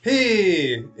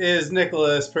He is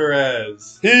Nicholas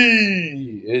Perez.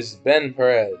 He is Ben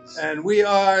Perez. And we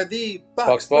are the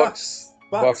Box Brothers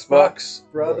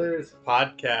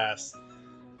podcast.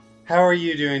 How are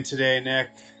you doing today, Nick?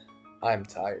 I'm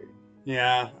tired.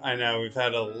 Yeah, I know. We've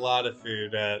had a lot of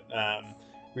food.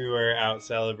 We were out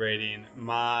celebrating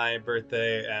my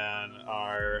birthday and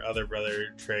our other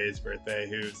brother Trey's birthday,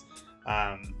 who's,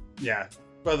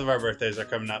 both of our birthdays are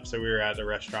coming up. So we were at a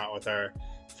restaurant with our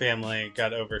family,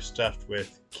 got overstuffed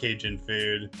with Cajun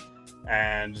food,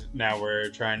 and now we're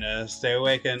trying to stay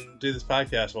awake and do this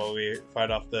podcast while we fight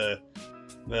off the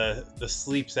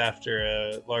sleeps after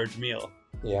a large meal.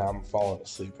 Yeah, I'm falling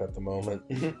asleep at the moment.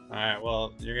 All right,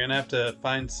 well, you're gonna have to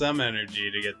find some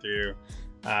energy to get through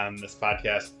this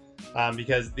podcast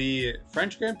because the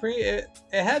French Grand Prix it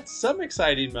had some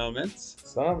exciting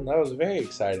moments. That was a very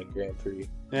exciting Grand Prix.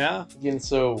 Yeah, Getting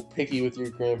so picky with your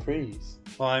Grand Prix.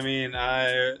 well, I mean,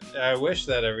 I wish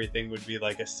that everything would be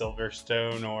like a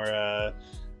Silverstone or a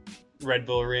Red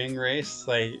Bull Ring race.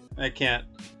 Like, I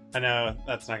know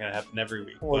that's not going to happen every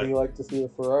week. Well, but you like to see the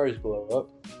Ferraris blow up?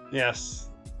 yes,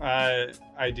 I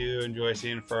do enjoy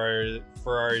seeing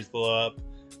Ferraris blow up.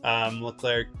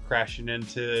 Leclerc crashing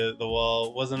into the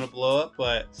wall wasn't a blow up,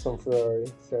 but Some Ferrari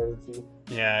strategy.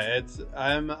 yeah,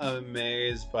 I'm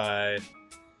amazed by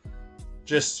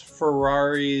just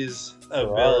Ferrari's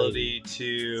ability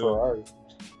to Ferrari.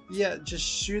 just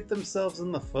shoot themselves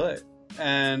in the foot,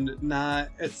 and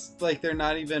it's like they're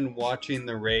not even watching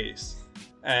the race,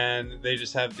 and they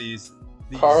just have these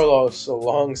Carlos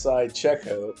alongside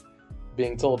Checo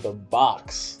being told to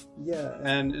box. Yeah,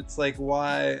 and it's like,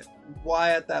 why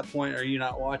at that point are you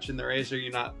not watching the race? Are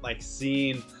you not like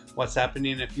seeing what's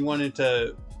happening? If you wanted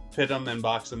to pit them and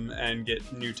box them and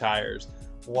get new tires,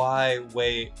 why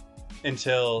wait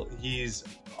until he's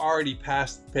already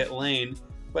past pit lane?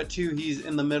 But two, he's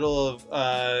in the middle of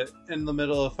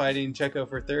fighting Checo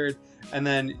for third, and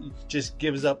then just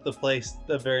gives up the place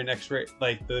the very next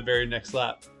the very next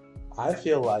lap. I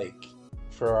feel like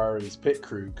Ferrari's pit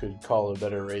crew could call a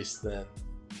better race than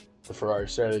the Ferrari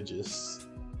strategists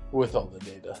with all the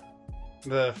data.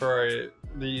 Do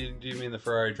you mean the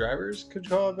Ferrari drivers could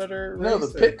call a better race? No,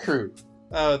 the pit crew.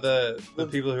 Oh, the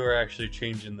people who are actually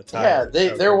changing the tires.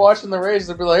 Yeah, they're watching the race.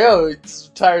 They'll be like, "Oh, its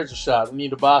tires are shot. We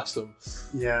need to box them."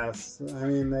 Yes, I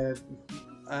mean,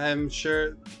 I'm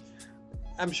sure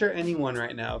anyone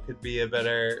right now could be a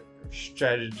better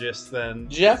strategist than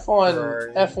Jeff on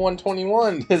Ferrari.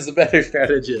 F121 is a better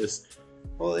strategist.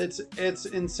 Well, it's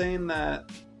insane that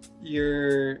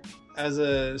you're, as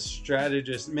a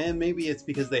strategist, man, maybe it's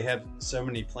because they have so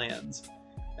many plans.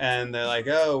 And they're like,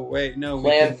 oh, wait, no.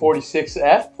 Plan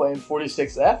 46F, plan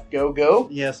 46F, go.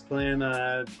 Yes, plan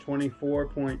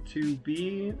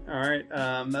 24.2B. All right,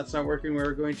 that's not working.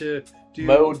 We're going to do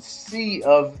Mode C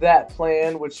of that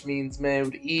plan, which means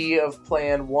Mode E of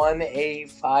plan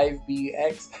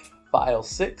 1A5BX, file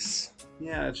 6.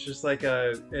 Yeah, it's just like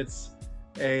it's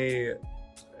a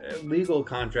legal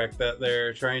contract that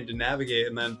they're trying to navigate,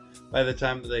 and then by the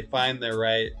time that they find their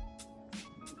right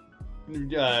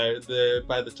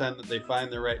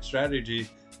strategy,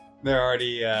 they're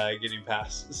already getting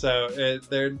past. So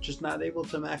they're just not able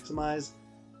to maximize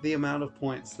the amount of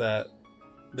points that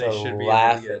they should be able to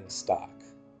laughing get. stock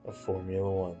of Formula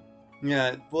One.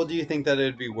 Yeah. Well, do you think that it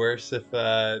would be worse if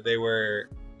they were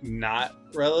not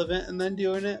relevant and then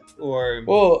doing it, or?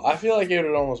 Well, I feel like it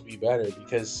would almost be better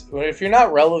because if you're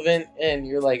not relevant and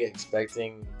you're like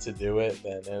expecting to do it,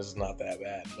 then it's not that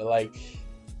bad. But like,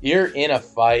 you're in a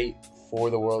fight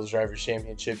for the World Drivers'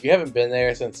 Championship. You haven't been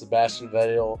there since Sebastian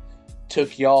Vettel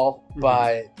took y'all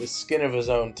by the skin of his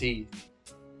own teeth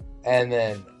and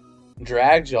then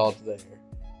dragged y'all there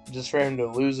just for him to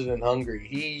lose it in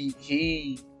Hungary.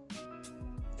 He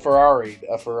Ferrari'd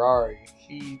a Ferrari.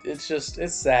 It's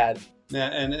sad. Yeah,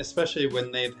 and especially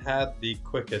when they've had the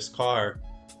quickest car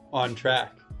on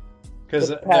track. Because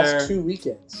the past 2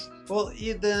 weekends. Well,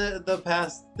 the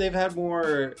past, they've had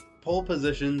more pole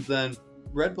positions than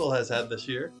Red Bull has had this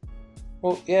year.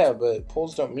 Well, yeah, but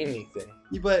poles don't mean anything.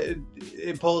 But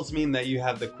poles mean that you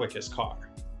have the quickest car.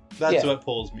 That's what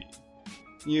poles mean.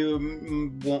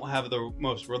 You won't have the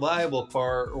most reliable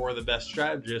car or the best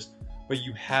strategist, but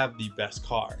you have the best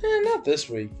car. Not this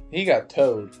week. He got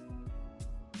towed.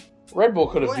 Red Bull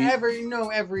could have beat. Every team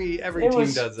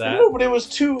does that. No, but it was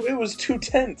 2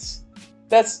 tenths.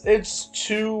 It was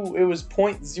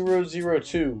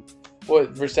 0.002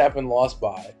 what Verstappen lost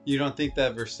by. You don't think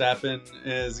that Verstappen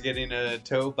is getting a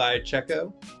tow by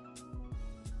Checo?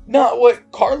 Not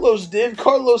what Carlos did.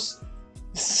 Carlos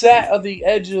sat at the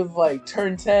edge of like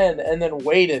turn 10 and then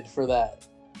waited for that.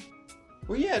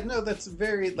 Well, yeah, no, that's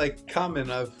very like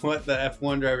common of what the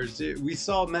F1 drivers do. We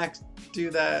saw Max do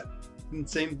that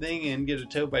same thing and get a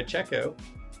tow by Checo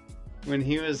when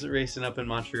he was racing up in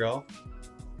Montreal.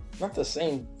 Not the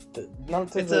same.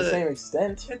 Not to the same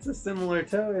extent. It's a similar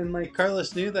tow, and like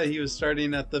Carlos knew that he was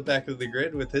starting at the back of the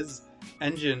grid with his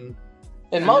engine.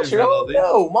 In Montreal,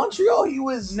 no, Montreal, he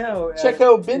was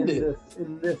Checo bended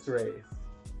in this race.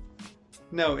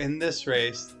 No, in this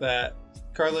race, that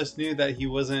Carlos knew that he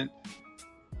wasn't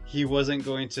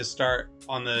going to start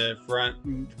on the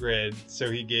front grid,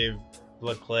 so he gave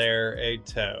Leclerc a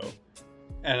tow.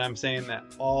 And I'm saying that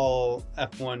all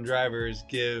F1 drivers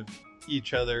give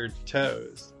each other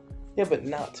tows. Yeah, but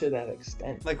not to that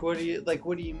extent. Like, what do you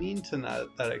mean to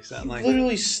not that extent? He like,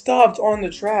 literally stopped on the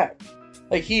track.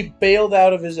 Like, he bailed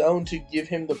out of his own to give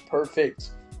him the perfect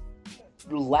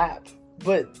lap.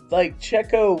 But, like,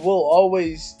 Checo will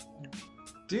always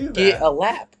get a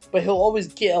lap. But he'll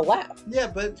always get a lap. Yeah,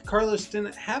 but Carlos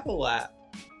didn't have a lap.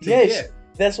 Yes,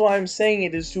 that's why I'm saying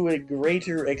it is to a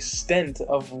greater extent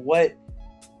of what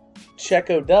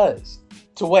Checo does.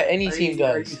 To what any team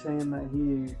does. Are you saying that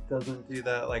he doesn't do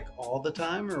that, like, all the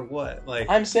time, or what? Like,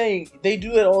 I'm saying they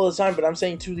do it all the time, but I'm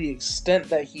saying to the extent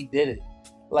that he did it.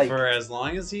 Like, for as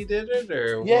long as he did it,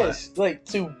 or yes, what? Like,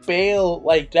 to bail,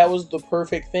 like, that was the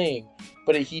perfect thing,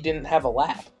 but he didn't have a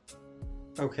lap.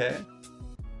 Okay.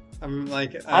 I'm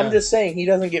just saying, he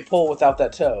doesn't get pulled without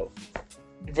that tow.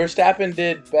 Verstappen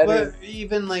did better. But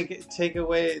even, like,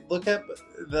 look at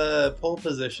the pole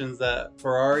positions that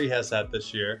Ferrari has had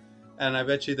this year, and I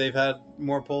bet you they've had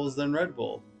more poles than Red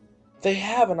Bull. They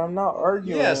have, and I'm not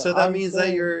arguing. Yeah, so that means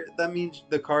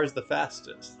the car's the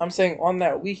fastest. I'm saying on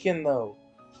that weekend, though,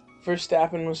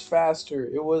 Verstappen was faster.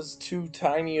 It was too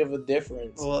tiny of a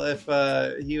difference. Well, if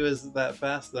he was that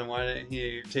fast, then why didn't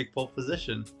he take pole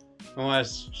position? And why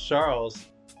is Charles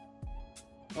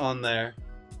on there?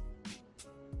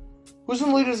 Who's in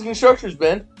the lead as constructors,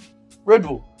 Ben? Red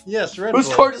Bull. Yes, Red Bull.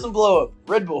 Whose car doesn't blow up?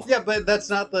 Red Bull. Yeah, but that's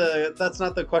not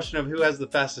the question of who has the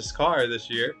fastest car this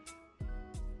year.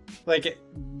 Like,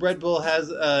 Red Bull has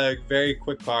a very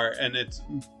quick car, and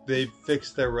they've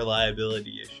fixed their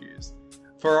reliability issues.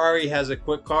 Ferrari has a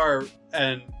quick car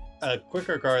and a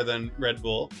quicker car than Red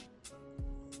Bull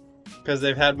because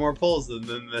they've had more poles than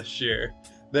them this year.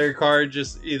 Their car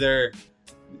just either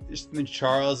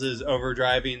Charles is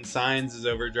overdriving, Sainz is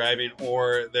overdriving,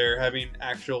 or they're having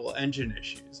actual engine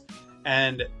issues.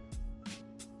 And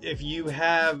if you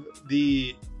have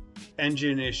the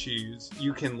engine issues,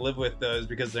 you can live with those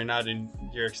because they're not in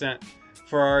your extent.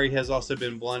 Ferrari has also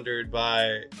been blundered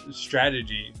by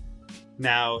strategy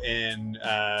now in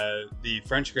the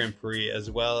French Grand Prix as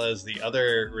well as the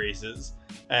other races,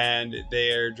 and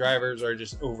their drivers are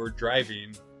just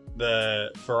overdriving the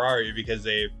Ferrari because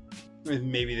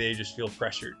maybe they just feel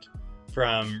pressured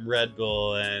from Red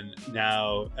Bull, and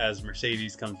now as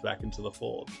Mercedes comes back into the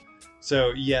fold.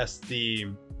 So yes, the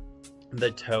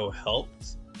tow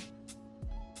helps,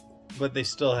 but they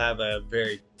still have a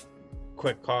very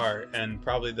quick car and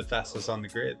probably the fastest on the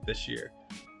grid this year.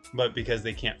 But because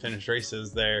they can't finish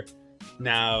races, they're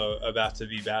now about to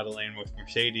be battling with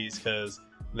Mercedes because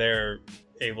they're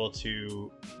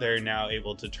now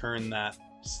able to turn that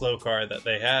slow car that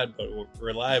they had but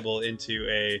reliable into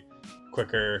a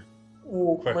quicker.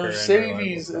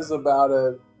 Mercedes is about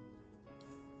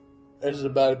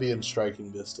to be in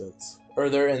striking distance, or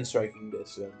they're in striking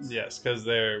distance. Yes, because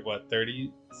they're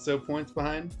 30 so points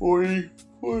behind.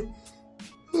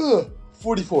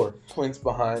 44 points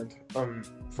behind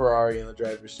Ferrari in the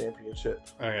Drivers' Championship.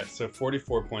 Okay, so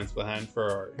 44 points behind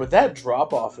Ferrari. But that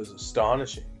drop-off is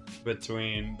astonishing.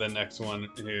 Between the next one,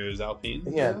 who's Alpine?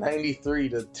 Yeah, 93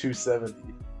 to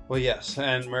 270. Well, yes,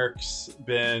 and Merck's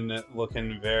been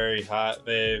looking very hot.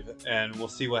 And we'll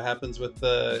see what happens with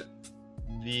the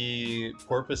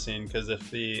porpoising, because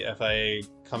if the FIA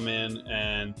come in,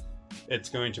 and it's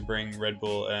going to bring Red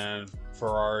Bull and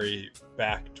Ferrari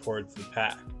back towards the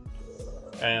pack.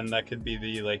 And that could be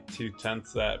the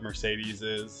 2/10 that Mercedes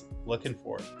is looking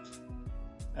for.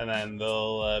 And then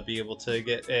they'll be able to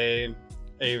get a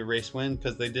race win,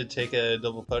 because they did take a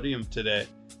double podium today.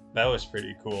 That was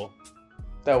pretty cool.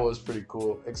 That was pretty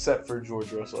cool, except for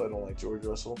George Russell. I don't like George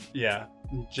Russell. Yeah,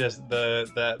 just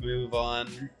that move on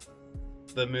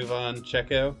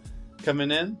Checo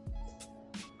coming in.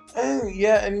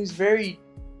 Yeah, and he's very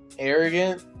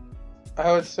arrogant,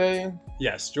 I would say.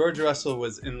 Yes, George Russell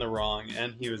was in the wrong,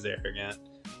 and he was arrogant.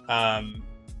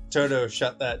 Toto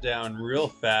shut that down real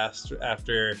fast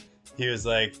after he was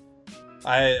like,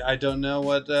 I don't know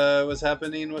what was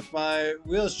happening with my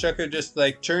wheels. Checo just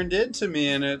turned into me,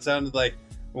 and it sounded like,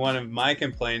 one of my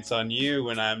complaints on you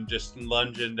when I'm just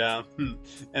lunging down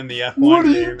in the F1 What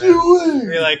are game you doing?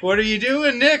 You're like, what are you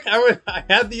doing, Nick? I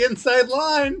had the inside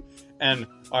line. And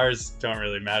ours don't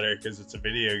really matter because it's a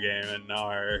video game and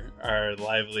our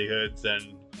livelihoods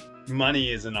and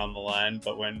money isn't on the line.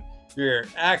 But when you're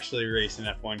actually racing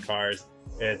F1 cars,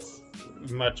 it's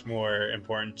much more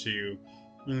important to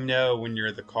know when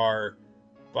you're the car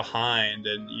behind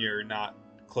and you're not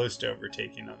close to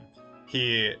overtaking them.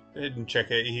 He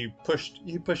pushed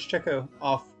Checo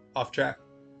off track.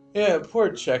 Yeah, poor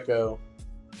Checo.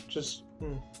 Just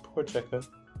poor Checo.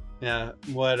 Yeah,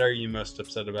 what are you most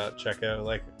upset about, Checo?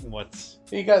 Like,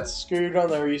 He got screwed on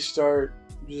the restart.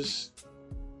 Just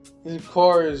his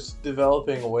car is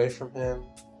developing away from him.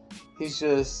 He's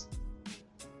just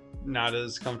not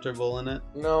as comfortable in it?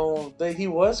 No, he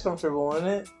was comfortable in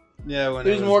it. Yeah, when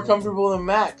he was more comfortable than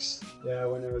Max. Yeah,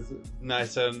 when it was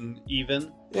nice and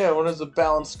even. Yeah, when it was a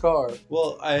balanced car.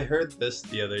 Well, I heard this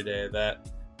the other day that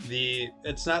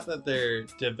it's not that they're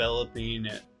developing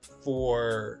it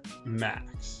for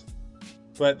Max,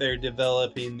 but they're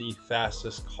developing the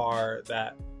fastest car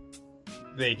that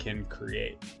they can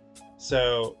create.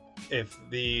 So if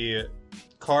the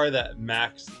car that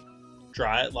Max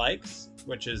likes,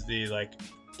 which is the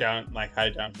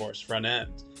high downforce front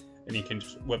end, and you can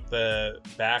just whip the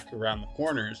back around the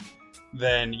corners,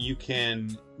 then you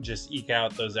can just eke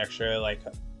out those extra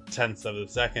tenths of a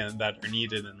second that are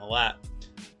needed in the lap.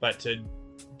 But to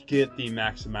get the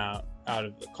max amount out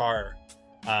of the car,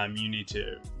 you need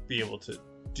to be able to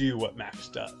do what Max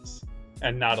does.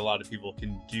 And not a lot of people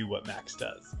can do what Max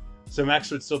does. So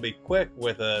Max would still be quick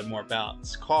with a more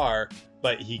balanced car,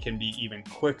 but he can be even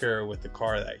quicker with the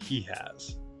car that he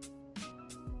has.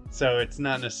 So it's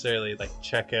not necessarily like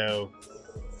Checo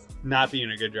not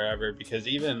being a good driver, because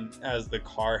even as the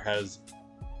car has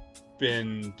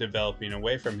been developing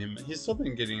away from him, he's still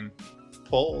been getting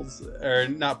poles, or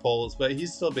not poles, but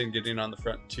he's still been getting on the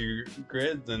front two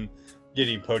grids and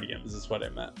getting podiums is what I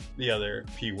meant. The other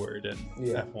P word in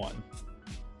F1.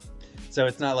 So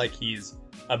it's not like he's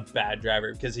a bad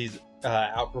driver, because he's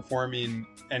outperforming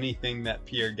anything that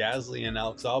Pierre Gasly and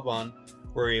Alex Albon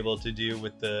were able to do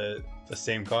with the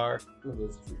same car.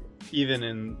 That's true. Even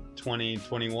in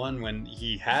 2021, when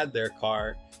he had their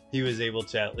car, he was able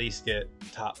to at least get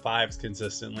top fives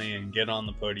consistently and get on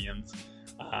the podiums.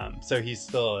 So he's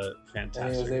still a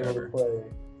fantastic driver.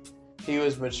 He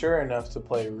was mature enough to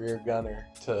play rear gunner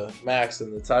to Max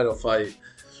in the title fight.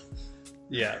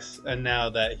 Yes, and now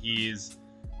that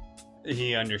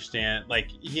he understands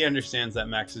that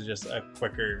Max is just a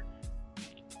quicker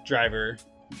driver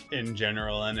in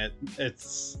general, and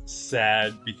it's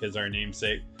sad because our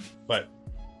namesake, but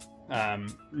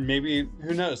maybe,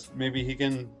 who knows, maybe he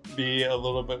can be a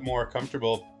little bit more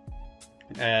comfortable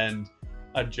and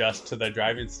adjust to the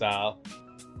driving style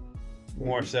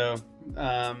more so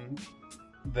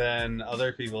than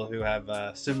other people who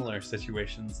have similar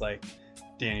situations like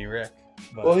Danny Rick.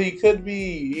 But, well, he could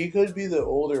be the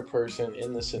older person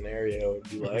in the scenario and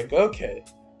be like, okay,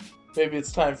 maybe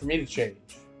it's time for me to change.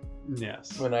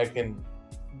 Yes. When I can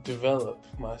develop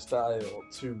my style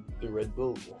to the Red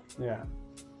Bull. Yeah.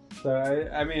 So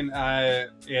I mean,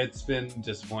 it's been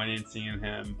disappointing seeing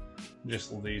him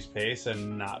just lose pace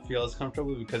and not feel as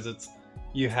comfortable, because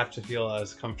you have to feel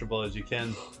as comfortable as you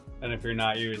can, and if you're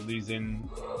not, you're losing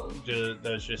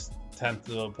those just tenths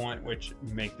of a point, which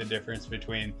make the difference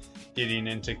between getting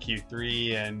into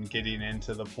Q3 and getting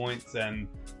into the points and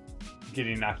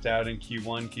getting knocked out in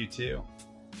Q1, Q2.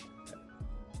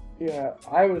 Yeah,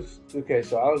 I was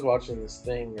watching this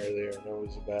thing earlier, and it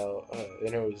was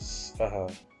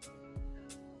about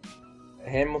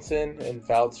Hamilton and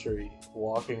Valtteri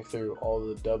walking through all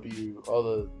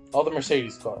the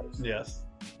Mercedes cars. Yes.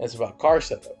 It's about car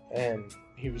setup, and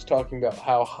he was talking about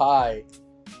how high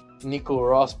Nico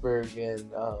Rosberg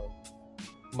and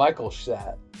Michael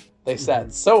sat. They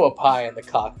sat so up high in the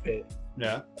cockpit.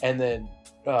 Yeah. And then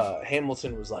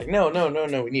Hamilton was like, no,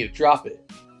 we need to drop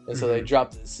it. And so they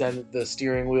dropped the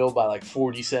steering wheel by like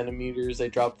 40 centimeters. They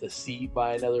dropped the seat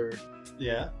by another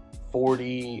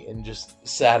 40 and just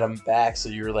sat them back so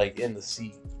you were like in the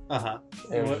seat. Uh-huh.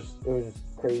 It was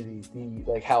just crazy,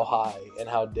 like how high and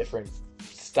how different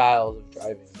styles of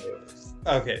driving they were.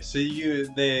 Okay, so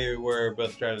they were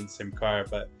both driving the same car,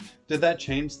 but did that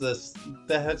change this?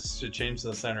 That has to change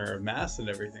the center of mass and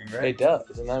everything, right? It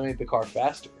does, and that made the car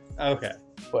faster. Okay.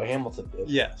 What Hamilton did.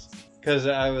 Yes, because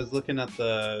I was looking at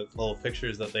the little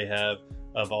pictures that they have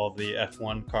of all of the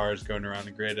F1 cars going around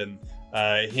the grid, and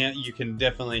you can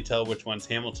definitely tell which one's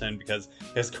Hamilton, because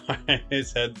his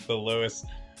head's the lowest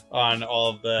on all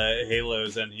of the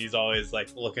halos, and he's always like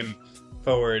looking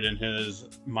forward in his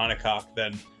monocoque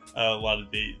than a lot of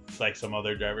some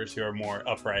other drivers who are more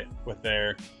upright with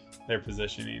their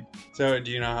positioning. So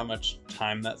do you know how much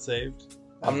time that saved?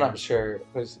 I'm not sure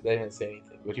because they didn't say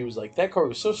anything, but he was like, that car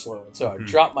was so slow, and so I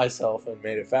dropped myself and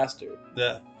made it faster.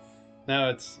 Yeah.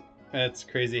 No, it's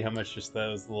crazy how much just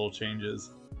those little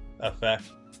changes affect.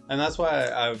 And that's why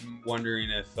I'm wondering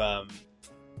if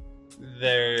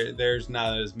there's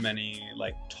not as many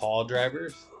like tall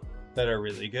drivers that are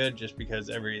really good, just because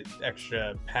every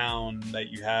extra pound that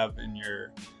you have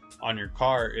on your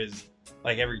car is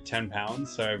like every 10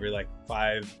 pounds, so every like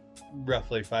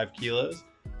roughly 5 kilos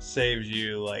saves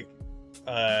you like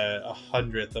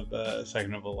 100th of a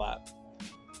second of a lap.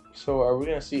 So are we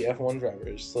going to see F1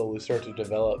 drivers slowly start to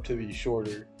develop to be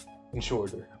shorter and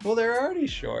shorter? Well, they're already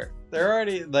short. They're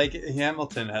already, like,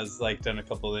 Hamilton has like done a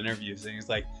couple of interviews and he's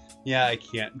like, yeah, I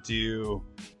can't do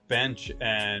bench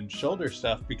and shoulder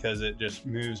stuff because it just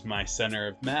moves my center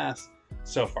of mass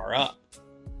so far up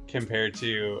compared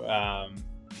to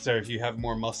so if you have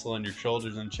more muscle in your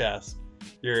shoulders and chest,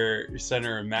 your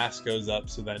center of mass goes up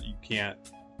so that you can't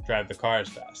drive the car as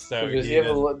fast. So does he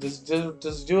do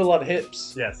a lot of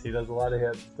hips? Yes, he does a lot of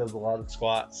hips, does a lot of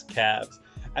squats, calves.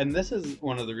 And this is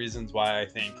one of the reasons why I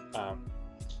think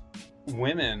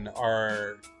women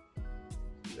are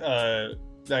I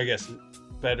guess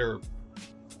they're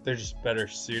just better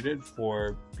suited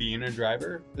for being a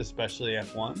driver, especially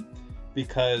F1,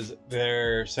 because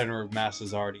their center of mass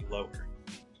is already lower.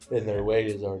 And their weight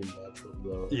is already naturally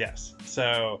lower. Yes.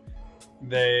 So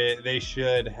they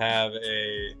should have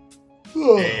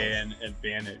an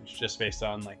advantage just based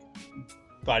on like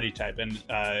body type. And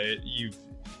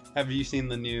have you seen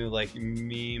the new like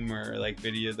meme or like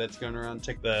video that's going around?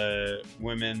 The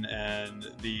women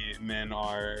and the men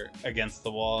are against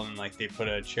the wall and like they put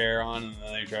a chair on and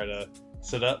then they try to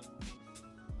sit up.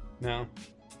 No?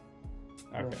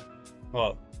 Okay.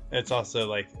 Well, it's also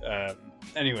like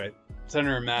anyway,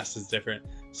 center of mass is different.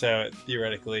 So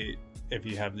theoretically, if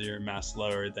you have your mass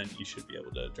lower, then you should be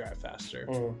able to drive faster.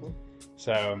 Mm-hmm.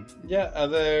 So yeah,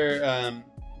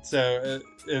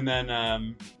 and then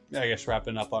I guess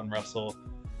wrapping up on Russell,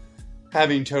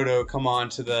 having Toto come on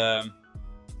to the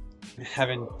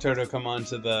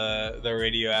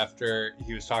radio after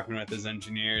he was talking with his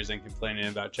engineers and complaining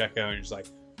about Checo, and he's like,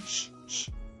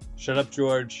 shut up,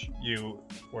 George, you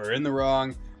were in the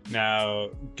wrong, now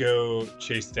go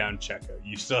chase down Checo,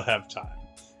 you still have time.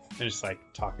 And just like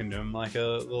talking to him like a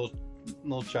little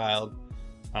child.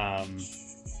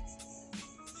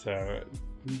 So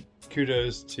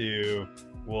kudos to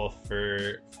Wolf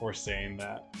for saying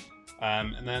that.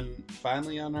 And then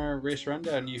finally on our race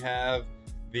rundown, you have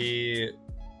the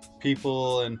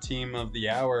people and team of the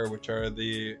hour, which are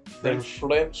the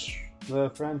French, the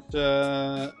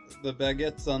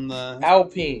baguettes on the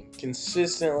Alpine,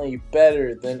 consistently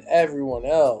better than everyone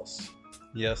else.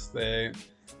 Yes, they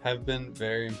have been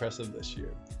very impressive this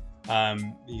year.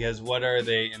 Because what are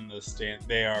they in the stand?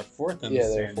 They are fourth in the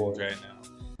standings right now.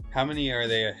 How many are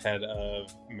they ahead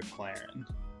of McLaren?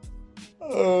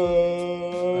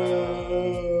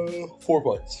 4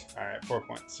 points. All right, 4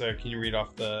 points. So can you read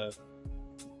off the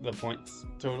points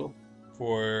total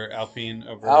for Alpine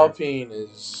over? Alpine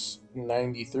is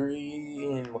 93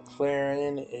 and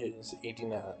McLaren is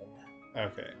 89.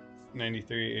 Okay,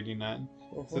 93, 89.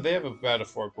 Mm-hmm. So they have about a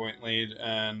 4-point lead,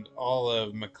 and all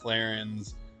of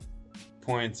McLaren's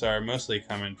points are mostly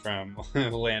coming from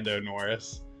Lando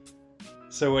Norris.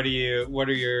 So what are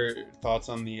your thoughts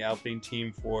on the Alpine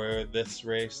team for this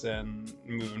race and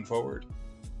moving forward?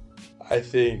 I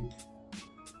think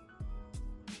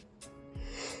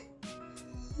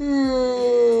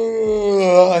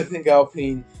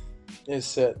Alpine is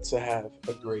set to have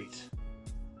a great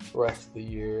rest of the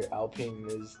year. Alpine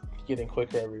is getting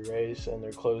quicker every race, and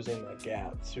they're closing that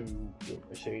gap to the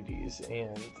Mercedes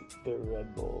and the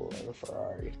Red Bull and the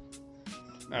Ferrari.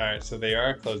 All right, so they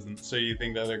are closing. So you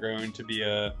think that they're going to be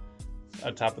a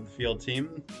top of the field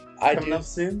team coming up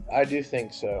soon? I do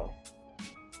think so.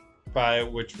 By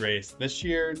which race? This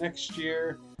year? Next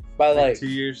year? By like 2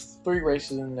 years? 3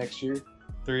 races in next year.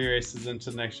 3 races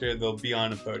into next year, they'll be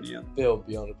on a podium. They'll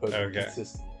be on a podium Okay.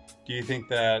 consistently. Do you think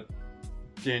that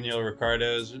Daniel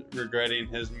Ricciardo is regretting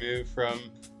his move from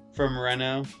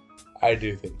Renault? I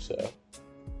do think so.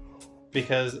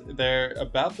 Because they're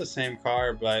about the same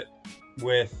car, but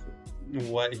with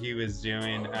what he was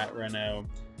doing at Renault,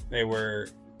 they were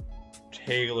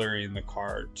tailoring the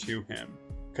car to him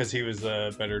because he was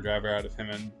a better driver out of him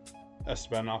and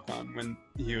Esteban Ocon when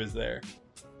he was there.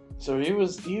 So I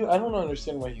don't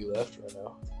understand why he left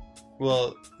Renault.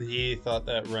 Well, he thought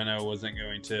that Renault wasn't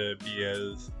going to be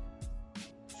as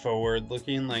forward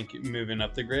looking, like moving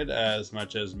up the grid, as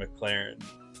much as McLaren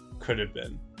could have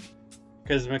been.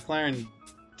 Because McLaren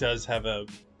does have a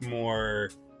more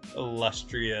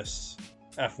illustrious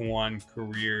F1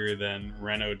 career than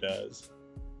Renault does.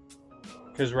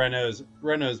 Because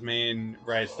Renault's main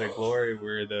rise to glory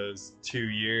were those 2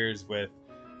 years with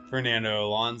Fernando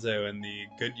Alonso and the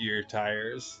Goodyear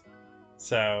tires.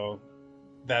 So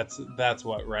that's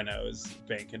what Renault is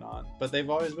banking on. But they've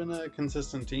always been a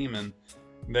consistent team, and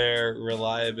their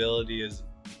reliability is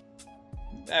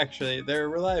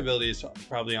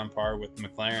probably on par with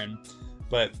McLaren,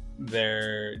 but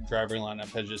their driver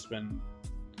lineup has just been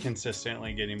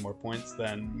consistently getting more points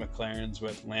than McLaren's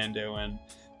with Lando and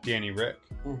Danny Rick.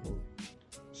 Mm-hmm.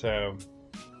 So,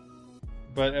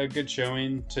 but a good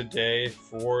showing today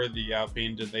for the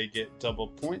Alpine. Did they get double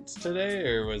points today,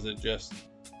 or was it just,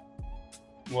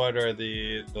 what are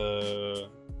the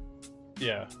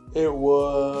yeah? It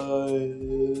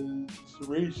was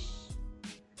race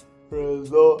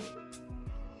result.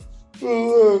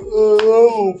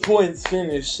 Points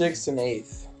finished 6th and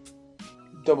 8th.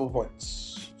 Double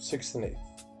points 6th and 8th.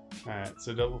 All right,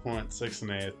 so double points 6th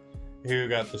and 8th. Who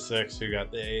got the 6th? Who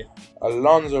got the 8th?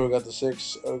 Alonso got the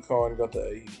 6. Ocon got the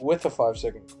 8 with a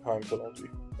 5-second time penalty.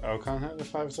 Ocon had a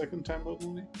 5-second time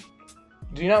penalty?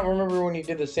 Do you not remember when he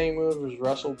did the same move as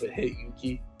Russell but hit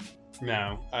Yuki?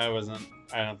 No, I wasn't.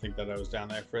 I don't think that I was down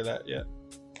there for that yet.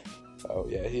 Oh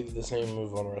yeah, he did the same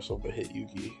move on Russell but hit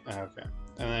Yuki. Okay.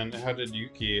 And then how did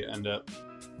Yuki end up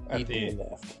at He the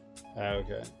DNF'd.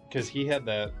 Okay. Because he had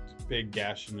that big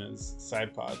gash in his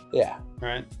side pod, Yeah,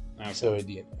 right? Okay. so he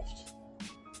DNF'd.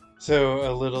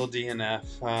 So a little DNF.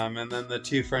 And then the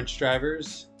 2 French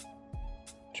drivers.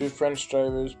 2 French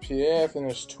drivers, Pierre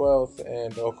finished 12th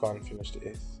and Ocon finished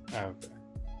 8th. Okay.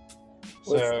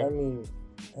 Which, So I mean,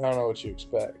 I don't know what you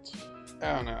expect.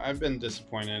 I don't know. I've been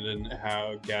disappointed in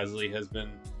how Gasly has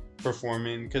been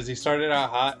performing, because he started out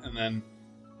hot, and then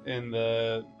in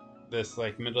this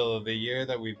like middle of the year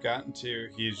that we've gotten to,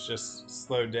 he's just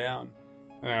slowed down.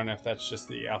 I don't know if that's just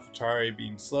the AlphaTauri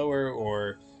being slower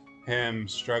or him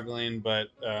struggling, but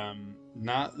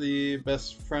not the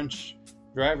best French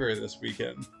driver this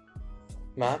weekend.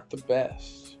 Not the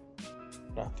best.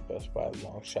 Not the best by a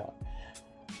long shot.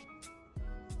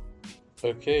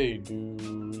 Okay, do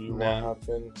you want to hop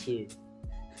into?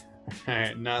 All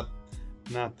right, not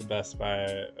the best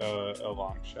by a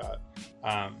long shot.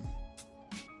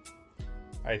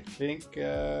 I think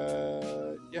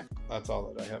yeah, that's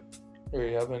all that I have. Are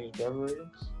you having any driver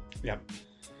ratings? Yeah.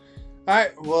 All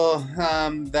right. Well,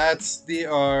 that's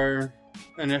our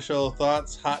initial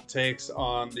thoughts, hot takes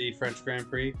on the French Grand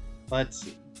Prix.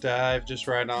 Let's dive just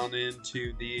right on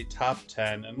into the top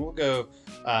 10, and we'll go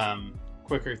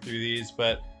quicker through these.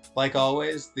 But like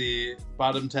always, the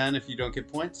bottom 10, if you don't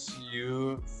get points,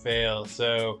 you fail.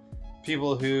 So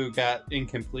people who got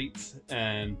incompletes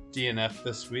and DNF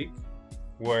this week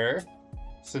were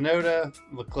Tsunoda,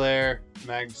 Leclerc,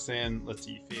 Magnussen,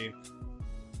 Latifi.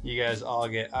 You guys all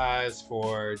get eyes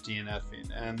for DNFing.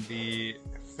 And the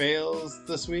fails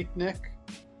this week, Nick,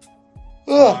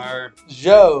 are...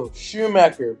 Joe,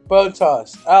 Schumacher,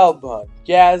 Bottas, Albon,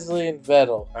 Gasly, and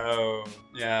Vettel. Oh,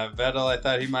 yeah, Vettel, I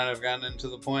thought he might have gotten into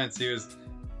the points. He was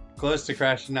close to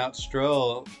crashing out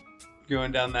Stroll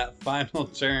going down that final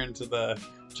turn to the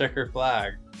checker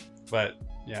flag. But,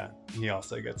 yeah, he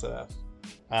also gets an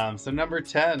F. So number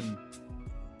 10,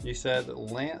 you said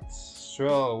Lance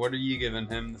Stroll. What are you giving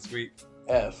him this week?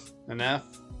 F. An F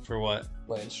for what?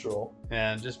 Lance Stroll.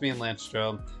 And just being Lance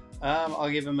Stroll. I'll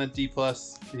give him a D+.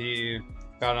 He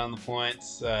got on the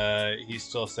points. He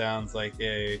still sounds like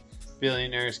a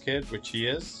billionaire's kid, which he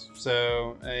is.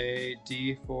 So a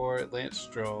D for Lance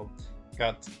Stroll.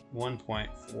 Got 1 point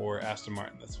for Aston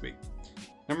Martin this week.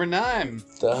 Number 9.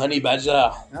 The Honey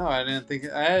Badger. No, I didn't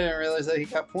realize that he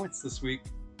got points this week.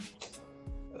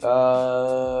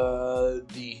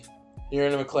 D. You're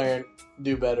in a McLaren.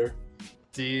 Do better.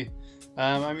 D.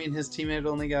 I mean, his teammate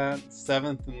only got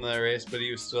 7th in the race, but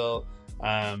he was still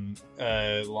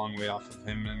a long way off of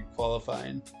him in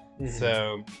qualifying. Mm-hmm.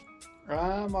 So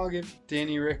I'll give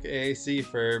Danny Rick a C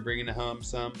for bringing home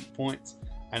some points.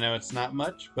 I know it's not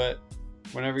much, but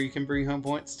whenever you can bring home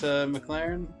points to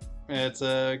McLaren, it's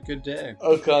a good day.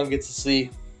 Ocon gets a C.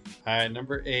 All right,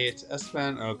 number 8,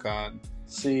 Esteban Ocon.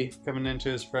 C. Coming into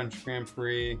his French Grand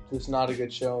Prix. It's not a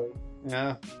good showing.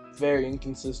 Yeah. Very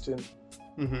inconsistent.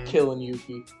 Mm-hmm. Killing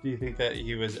Yuki. Do you think that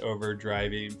he was over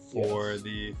driving for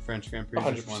the French Grand Prix?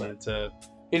 100%. Just wanted to...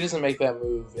 He doesn't make that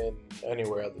move in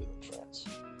anywhere other than France.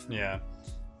 Yeah.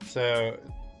 So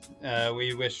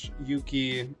we wish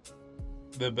Yuki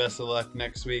the best of luck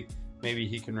next week. maybe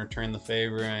he can return the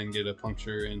favor and get a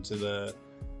puncture into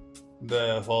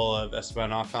the hull of Esteban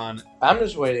Ocon. I'm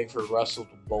just waiting for Russell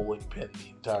to bowling pin the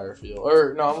entire field.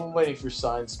 Or, no, I'm waiting for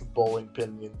Sainz to bowling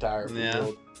pin the entire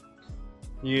field.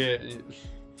 Yeah.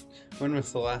 When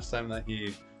was the last time that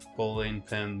he bowling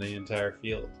pinned the entire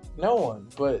field? No one,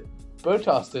 but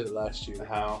Bottas did it last year.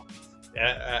 How?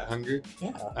 At Hungary?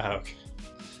 Yeah. Oh, okay.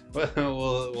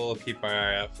 Well, we'll keep our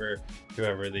eye out for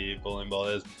whoever the bowling ball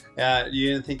is.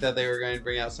 You didn't think that they were going to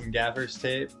bring out some gaffer's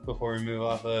tape before we move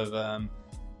off of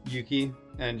Yuki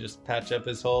and just patch up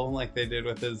his hole like they did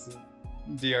with his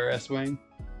DRS wing?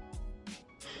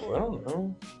 Well, I don't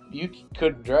know. Yuki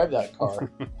couldn't drive that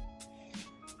car.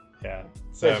 Yeah.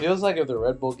 So it feels like if the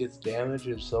Red Bull gets damaged,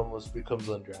 it almost becomes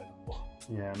undrivable.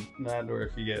 Yeah, that or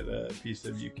if you get a piece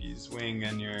of Yuki's wing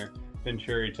in your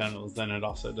Venturi tunnels, then it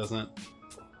also doesn't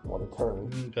want to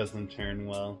turn. Doesn't turn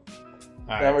well.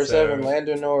 Number 7,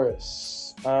 Lando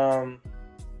Norris. Yeah,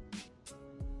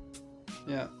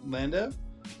 Lando.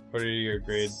 What are your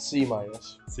grades? C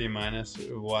minus. C minus.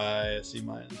 Why a C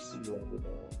minus?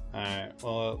 All right.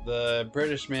 Well, the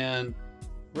British man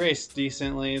raced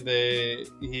decently.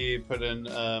 He put in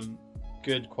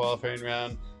good qualifying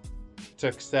round.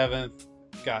 Took 7th.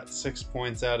 Got 6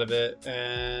 points out of it,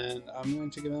 and I'm going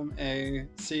to give him a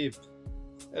C.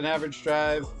 An average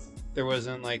drive. There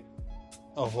wasn't like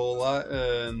a whole lot,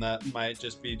 and that might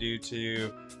just be due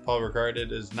to Paul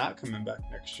Ricard is not coming back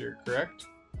next year, correct?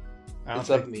 It's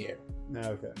up in the air. No,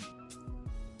 okay.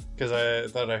 Because I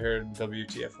thought I heard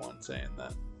WTF1 saying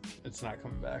that it's not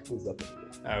coming back. It's up in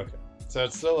the air. Okay. So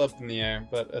it's still up in the air,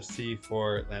 but a C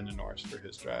for Lando Norris for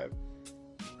his drive.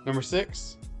 Number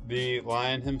 6, the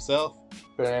Lion himself.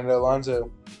 Fernando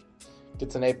Alonso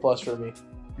gets an A+ for me.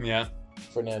 Yeah.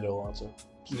 Fernando Alonso.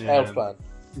 Yeah, fun.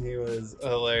 He was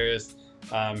hilarious.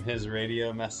 His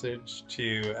radio message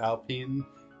to Alpine,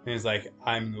 he's like,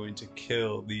 "I'm going to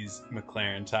kill these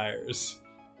McLaren tires,"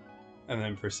 and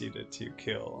then proceeded to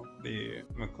kill the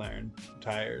McLaren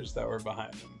tires that were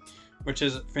behind him, which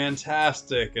is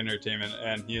fantastic entertainment,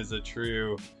 and he is a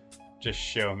true just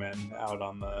showman out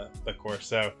on the course.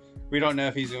 So we don't know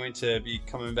if he's going to be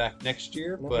coming back next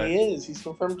year, but he is. He's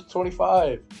confirmed to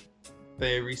 25.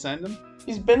 They re-signed him?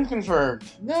 He's been confirmed.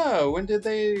 No, when did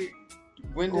they?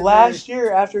 Last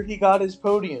year, after he got his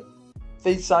podium,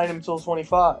 they signed him till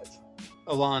 25.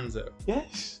 Alonso.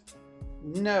 Yes.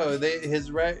 No, his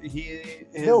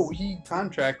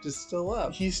contract is still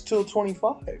up. He's still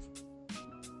 25.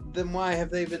 Then why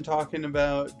have they been talking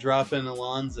about dropping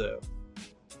Alonso?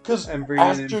 Because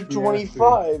after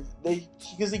 25,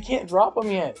 because they can't drop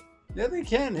him yet. Yeah, they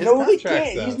can. They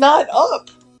can't. Up. He's not up.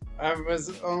 I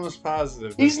was almost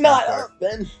positive. He's not up,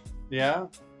 Ben. Yeah?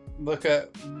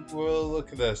 We'll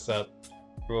look this up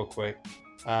real quick.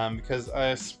 Because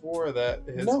I swore that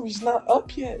No, he's not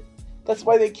up yet. That's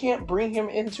why they can't bring him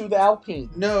into the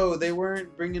Alpine. No, they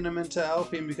weren't bringing him into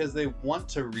Alpine because they want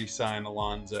to re-sign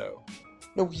Alonso.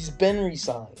 No, he's been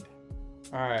re-signed.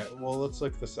 Alright, well, let's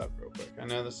look this up real quick. I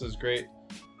know this is great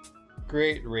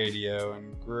radio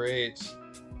and great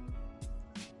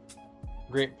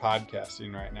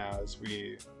podcasting right now as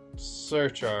we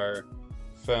search our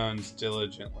phones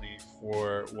diligently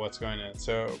for what's going on.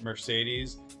 So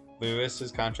Mercedes, Lewis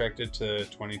is contracted to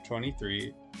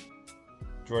 2023.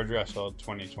 George Russell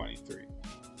 2023.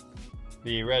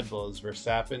 The Red Bulls,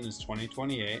 Verstappen is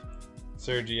 2028.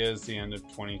 Sergio is the end of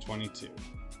 2022.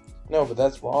 No, but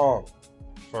that's wrong.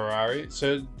 Ferrari.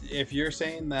 So if you're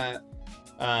saying that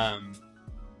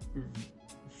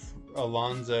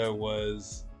Alonso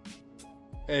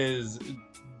is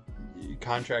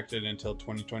contracted until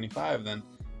 2025, then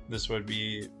this would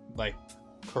be like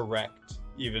correct,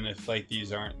 even if like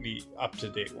these aren't the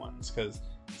up-to-date ones, because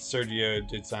Sergio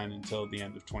did sign until the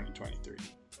end of 2023.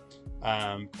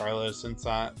 Carlos and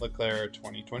Leclerc are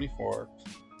 2024.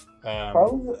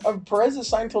 Perez is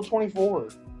signed until 24.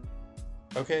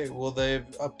 Okay, well they've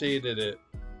updated it.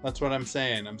 That's what I'm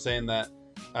saying. I'm saying that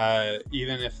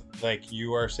even if like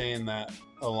you are saying that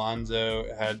Alonso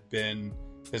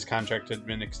his contract had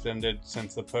been extended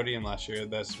since the podium last year,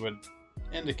 this would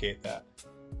indicate that.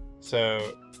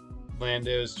 So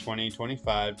Lando's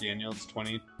 2025, Daniel's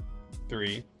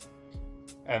 23,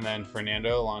 and then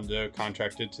Fernando Alonso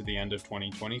contracted to the end of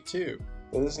 2022.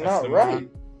 But it's not right.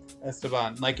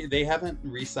 Esteban, like they haven't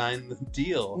re-signed the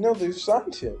deal. No, they've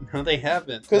signed him. No, they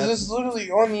haven't. Because it's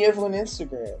literally on the Evelyn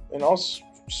Instagram, and I'll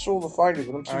struggle to find it,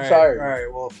 but I'm too tired. All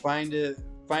right, well, find it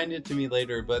to me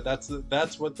later. But that's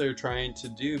what they're trying to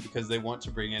do because they want to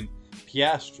bring in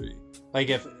Piastri. Like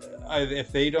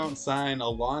if they don't sign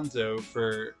Alonso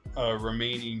for a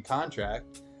remaining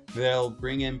contract, they'll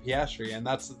bring in Piastri, and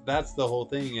that's the whole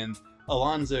thing. And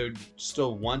Alonso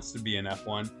still wants to be in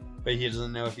F1, but he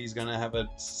doesn't know if he's going to have a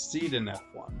seat in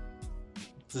F1.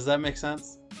 Does that make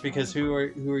sense? Because who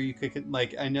are you kicking?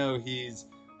 Like, I know he's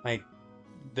like,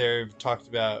 they've talked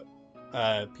about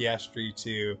Piastri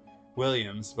to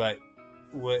Williams, but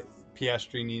what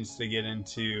Piastri needs to get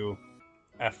into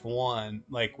F1,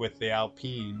 like with the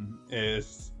Alpine,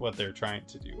 is what they're trying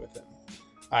to do with him.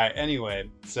 All right. Anyway,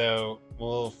 so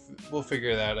we'll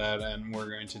figure that out, and we're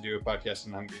going to do a podcast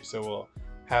in Hungary, so we'll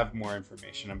have more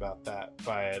information about that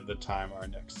by the time our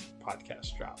next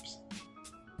podcast drops.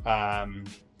 All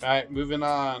right, moving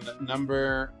on.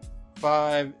 Number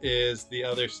 5 is the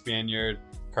other Spaniard,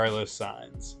 Carlos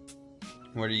Sainz.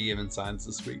 What are you giving Sainz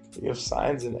this week? You have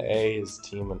Sainz an A, his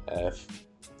team an F.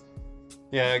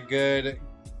 Yeah, good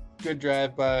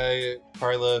drive by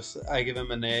Carlos. I give him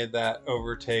an A. That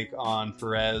overtake on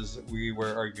Perez. We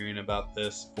were arguing about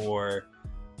this for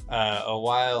a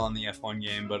while on the F1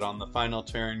 game, but on the final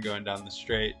turn going down the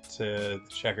straight to the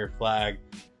checker flag,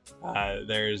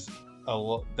 there's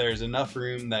enough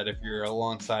room that if you're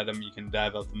alongside him, you can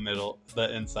dive up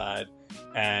the inside,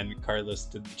 and Carlos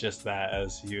did just that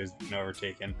as he was being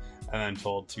overtaken and then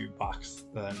told to box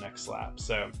the next lap.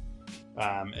 So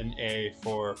an A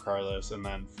for Carlos, and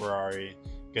then Ferrari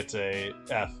gets a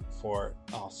F for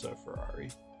also Ferrari.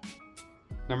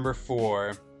 Number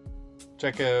 4,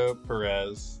 Checo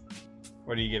Perez.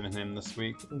 What are you giving him this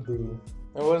week? B.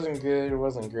 It wasn't good. It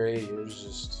wasn't great. It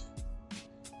was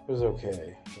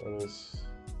okay.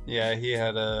 Yeah, he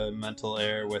had a mental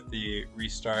error with the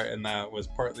restart, and that was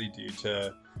partly due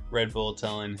to Red Bull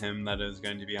telling him that it was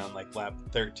going to be on like lap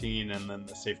 13, and then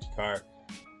the safety car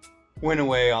went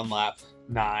away on lap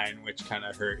 9, which kind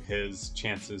of hurt his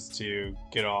chances to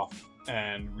get off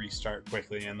and restart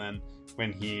quickly. And then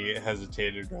when he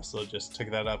hesitated, Russell just took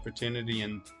that opportunity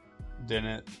and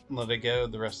didn't let it go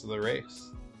the rest of the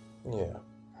race. Yeah. All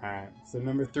right. So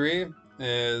number 3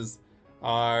 is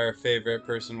our favorite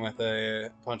person with a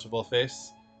punchable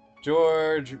face,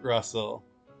 George Russell.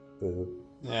 Boo.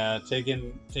 Yeah,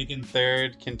 taking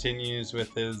 3rd, continues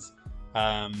with his.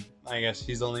 I guess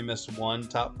he's only missed 1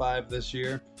 top 5 this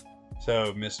year,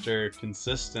 so Mr.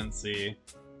 Consistency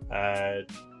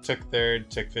took 3rd,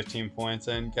 took 15 points,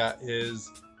 and got his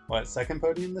second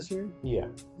podium this year? Yeah,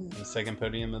 the second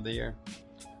podium of the year.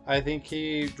 I think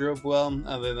he drove well,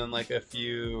 other than like a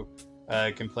few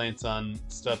complaints on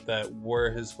stuff that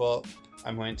were his fault.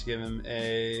 I'm going to give him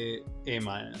a A-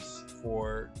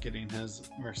 for getting his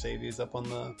Mercedes up on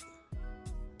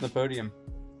the podium.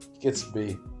 Gets a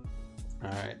B. All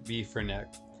right, B for Nick.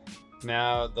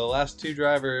 Now, the last 2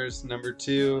 drivers, number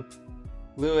 2,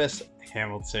 Lewis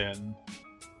Hamilton.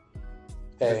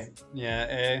 A. Yeah,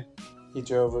 A. He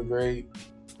drove a great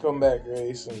comeback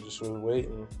race and just was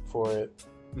waiting for it.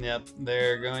 Yep,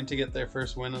 they're going to get their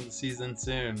first win of the season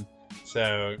soon.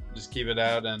 So just keep it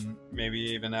out, and maybe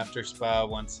even after Spa,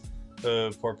 once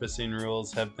the porpoising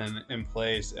rules have been in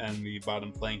place and the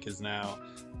bottom flank is now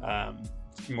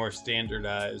more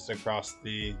standardized across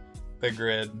the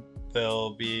grid,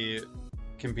 they'll be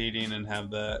competing and have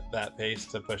that pace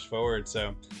to push forward.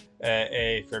 So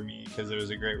A for me, because it was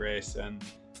a great race, and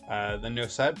the no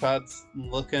side pods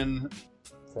looking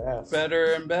Fast.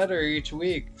 better and better each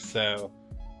week. So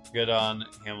good on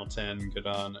Hamilton, good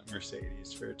on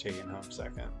Mercedes for taking home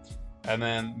second. And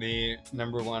then the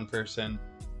number 1 person,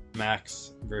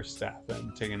 Max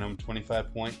Verstappen, taking home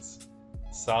 25 points.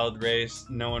 Solid race.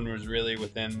 No one was really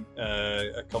within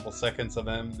a couple seconds of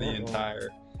him the entire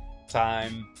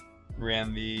time.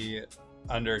 Ran the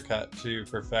undercut to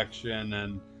perfection,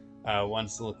 and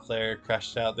once Leclerc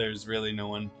crashed out, there's really no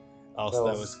one else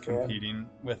that was competing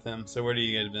with him. So where do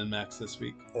you give him Max this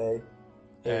week? A.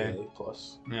 A.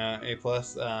 plus. Yeah, A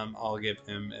plus. I'll give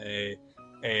him a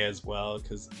as well,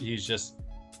 because he's just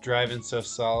driving so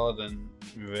solid and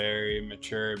very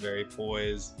mature, very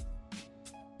poised.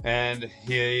 And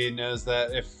he knows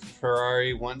that if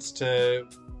Ferrari wants to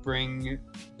bring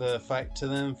the fight to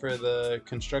them for the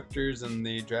Constructors and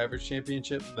the Drivers'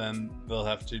 Championship, then they'll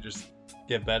have to just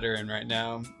get better. And right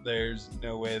now, there's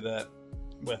no way that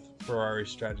with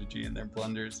Ferrari's strategy and their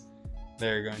blunders,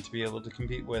 they're going to be able to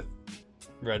compete with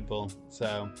Red Bull.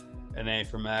 So an A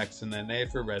for Max, and an A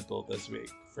for Red Bull this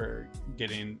week for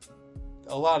getting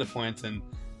a lot of points and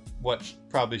what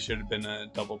probably should have been a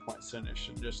double point finish,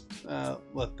 and just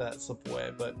let that slip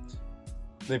away. But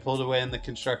they pulled away in the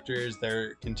Constructors.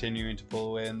 They're continuing to pull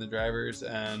away in the Drivers,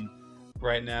 and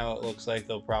right now it looks like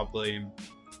they'll probably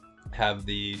have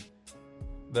the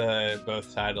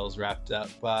both titles wrapped up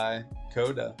by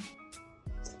Coda.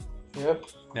 Yep.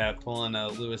 Yeah, pulling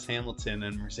Lewis Hamilton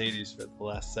and Mercedes for the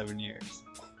last 7 years.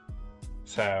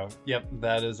 So, yep,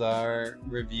 that is our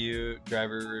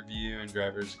driver review and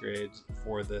driver's grades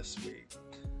for this week.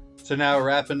 So now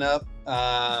wrapping up,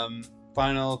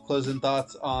 final closing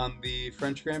thoughts on the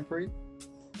French Grand Prix.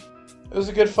 It was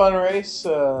a good, fun race.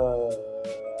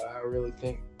 I really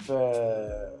think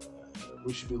that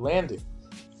we should be landing.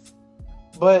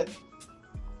 But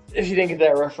if you didn't get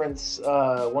that reference,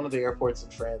 one of the airports in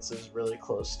France is really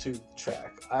close to the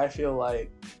track. I feel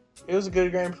like it was a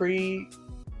good Grand Prix,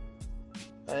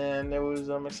 and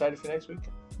I'm excited for next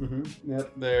weekend. Mm-hmm.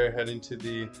 Yep, they're heading to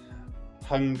the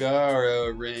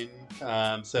Hungaroring.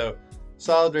 So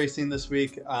solid racing this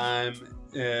week.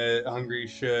 Hungary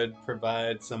should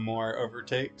provide some more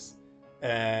overtakes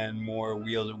and more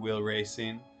wheel-to-wheel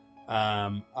racing.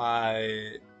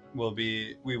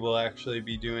 We will actually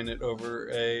be doing it over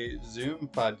a Zoom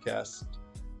podcast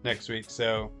next week.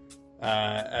 So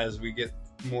as we get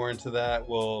more into that,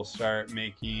 we'll start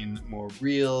making more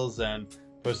reels and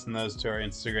posting those to our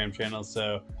Instagram channel.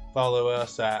 So follow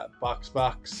us at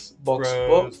BoxBox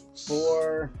Bros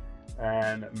 4,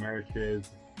 and merch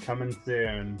is coming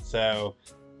soon. So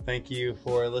thank you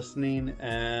for listening,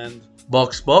 and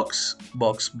Box,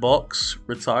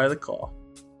 retire the car.